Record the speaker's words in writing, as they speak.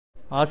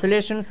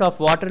Oscillations of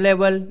water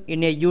level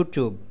in a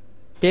U-tube.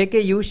 Take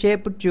a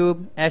U-shaped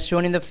tube as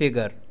shown in the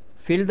figure.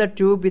 Fill the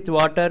tube with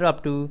water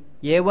up to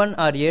A1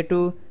 or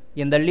A2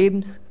 in the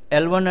limbs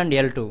L1 and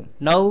L2.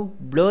 Now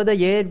blow the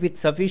air with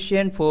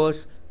sufficient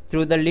force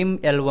through the limb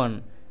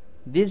L1.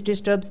 This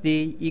disturbs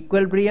the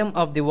equilibrium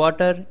of the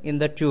water in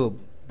the tube.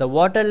 The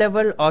water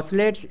level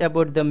oscillates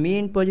about the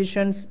mean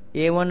positions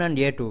A1 and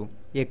A2.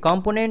 A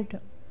component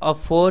of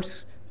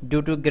force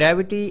due to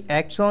gravity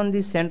acts on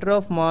the center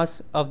of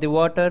mass of the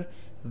water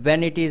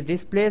when it is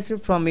displaced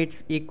from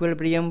its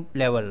equilibrium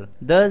level.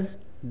 Thus,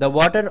 the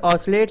water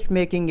oscillates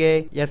making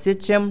a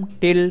SHM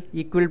till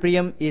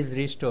equilibrium is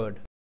restored.